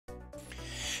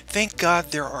Thank God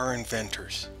there are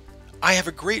inventors. I have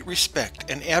a great respect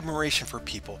and admiration for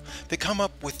people that come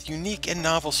up with unique and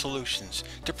novel solutions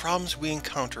to problems we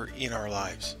encounter in our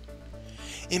lives.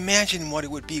 Imagine what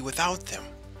it would be without them.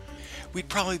 We'd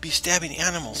probably be stabbing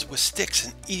animals with sticks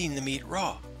and eating the meat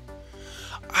raw.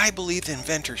 I believe the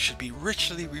inventors should be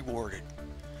richly rewarded.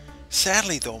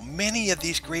 Sadly though, many of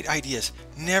these great ideas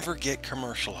never get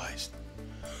commercialized.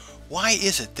 Why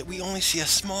is it that we only see a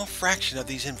small fraction of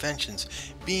these inventions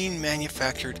being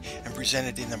manufactured and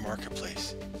presented in the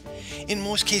marketplace? In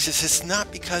most cases, it's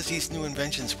not because these new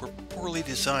inventions were poorly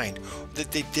designed or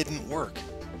that they didn't work.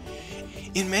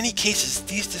 In many cases,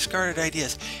 these discarded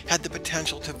ideas had the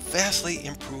potential to vastly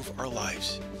improve our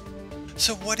lives.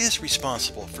 So what is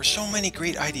responsible for so many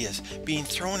great ideas being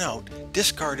thrown out,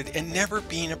 discarded, and never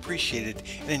being appreciated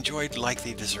and enjoyed like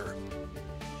they deserve?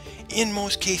 In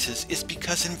most cases, it's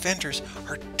because inventors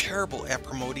are terrible at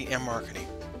promoting and marketing.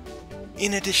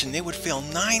 In addition, they would fail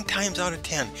 9 times out of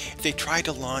 10 if they tried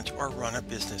to launch or run a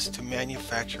business to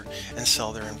manufacture and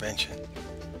sell their invention.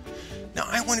 Now,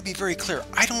 I want to be very clear,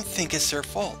 I don't think it's their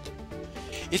fault.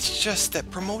 It's just that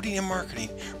promoting and marketing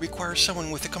requires someone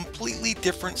with a completely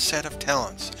different set of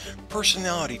talents,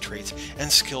 personality traits, and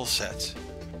skill sets.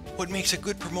 What makes a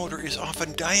good promoter is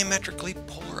often diametrically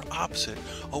polar opposite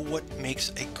of what makes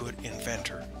a good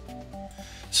inventor.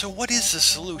 So what is the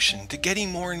solution to getting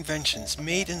more inventions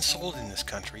made and sold in this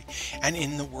country and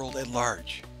in the world at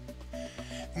large?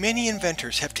 Many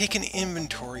inventors have taken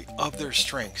inventory of their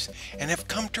strengths and have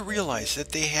come to realize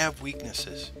that they have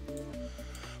weaknesses.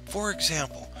 For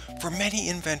example, for many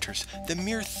inventors, the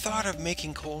mere thought of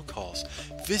making cold calls,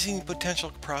 visiting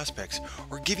potential prospects,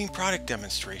 or giving product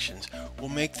demonstrations will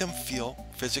make them feel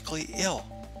physically ill.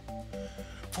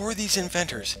 For these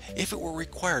inventors, if it were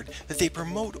required that they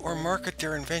promote or market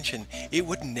their invention, it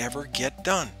would never get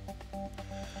done.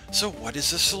 So what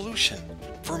is the solution?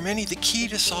 For many, the key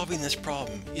to solving this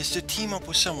problem is to team up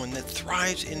with someone that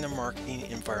thrives in the marketing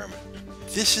environment.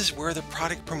 This is where the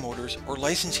product promoters or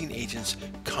licensing agents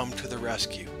come to the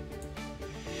rescue.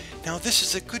 Now, this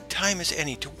is a good time as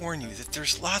any to warn you that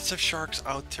there's lots of sharks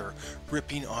out there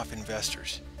ripping off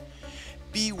investors.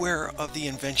 Beware of the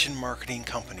invention marketing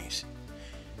companies.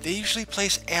 They usually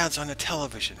place ads on the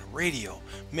television, radio,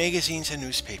 magazines, and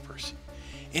newspapers.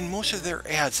 In most of their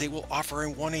ads, they will offer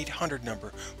a 1-800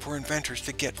 number for inventors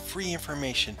to get free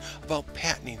information about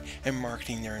patenting and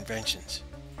marketing their inventions.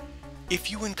 If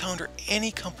you encounter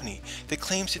any company that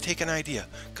claims to take an idea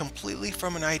completely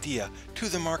from an idea to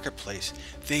the marketplace,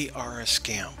 they are a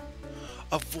scam.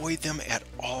 Avoid them at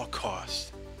all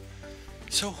costs.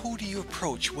 So who do you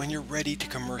approach when you're ready to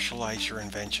commercialize your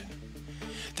invention?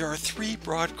 There are 3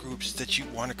 broad groups that you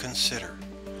want to consider: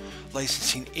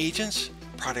 licensing agents,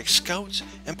 product scouts,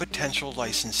 and potential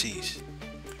licensees.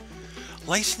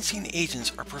 Licensing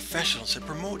agents are professionals that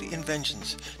promote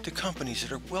inventions to companies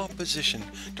that are well positioned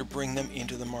to bring them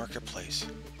into the marketplace.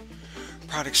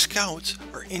 Product scouts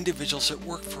are individuals that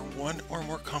work for one or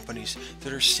more companies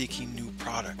that are seeking new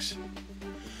products.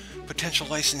 Potential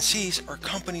licensees are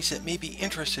companies that may be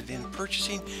interested in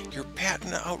purchasing your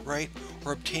patent outright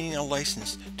or obtaining a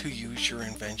license to use your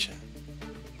invention.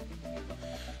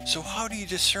 So how do you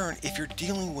discern if you're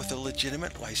dealing with a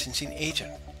legitimate licensing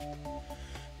agent?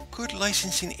 Good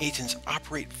licensing agents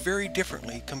operate very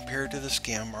differently compared to the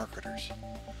scam marketers.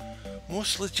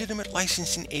 Most legitimate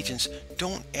licensing agents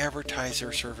don't advertise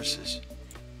their services.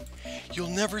 You'll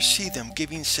never see them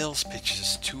giving sales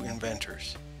pitches to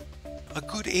inventors. A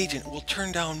good agent will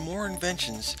turn down more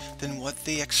inventions than what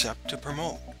they accept to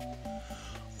promote.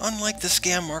 Unlike the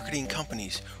scam marketing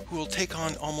companies, who will take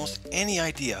on almost any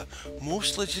idea,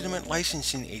 most legitimate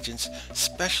licensing agents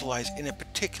specialize in a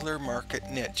particular market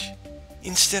niche.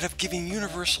 Instead of giving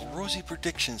universal rosy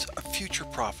predictions of future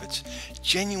profits,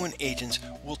 genuine agents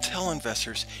will tell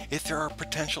investors if there are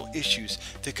potential issues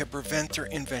that could prevent their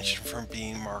invention from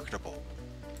being marketable.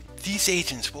 These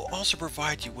agents will also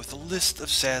provide you with a list of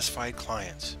satisfied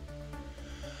clients.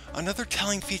 Another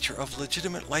telling feature of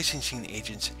legitimate licensing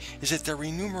agents is that their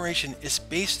remuneration is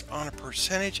based on a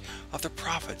percentage of the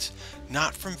profits,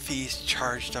 not from fees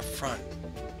charged up front.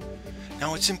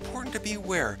 Now, it's important to be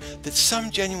aware that some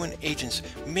genuine agents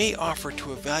may offer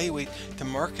to evaluate the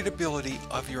marketability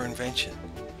of your invention.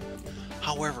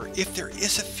 However, if there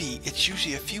is a fee, it's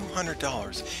usually a few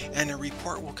 $100s, and a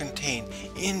report will contain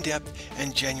in-depth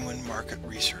and genuine market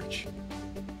research.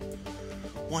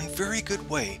 One very good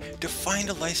way to find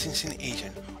a licensing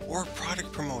agent or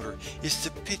product promoter is to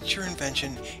pitch your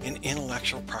invention in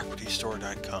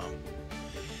intellectualpropertystore.com.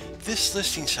 This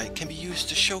listing site can be used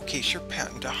to showcase your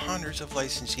patent to hundreds of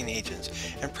licensing agents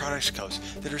and product scouts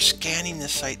that are scanning the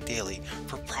site daily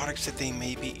for products that they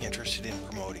may be interested in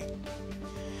promoting.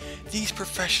 These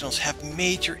professionals have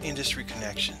major industry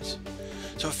connections.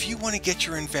 So if you want to get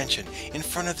your invention in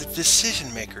front of the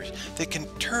decision makers that can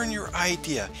turn your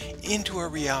idea into a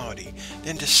reality,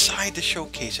 then decide to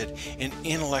showcase it in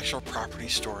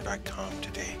intellectualpropertystore.com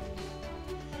today.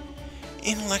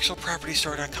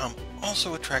 Intellectualpropertystore.com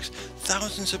also attracts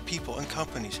thousands of people and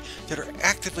companies that are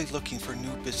actively looking for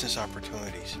new business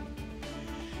opportunities.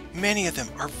 Many of them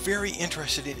are very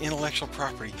interested in intellectual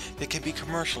property that can be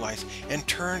commercialized and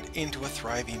turned into a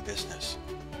thriving business.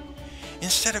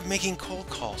 Instead of making cold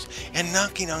calls and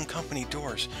knocking on company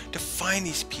doors to find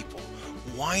these people,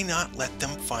 why not let them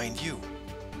find you?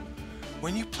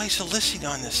 When you place a listing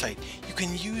on this site, you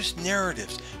can use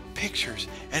narratives, pictures,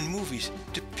 and movies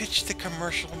to pitch the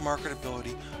commercial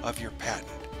marketability of your patent.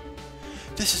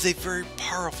 This is a very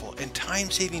powerful and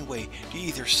time-saving way to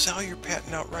either sell your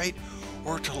patent outright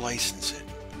or to license it.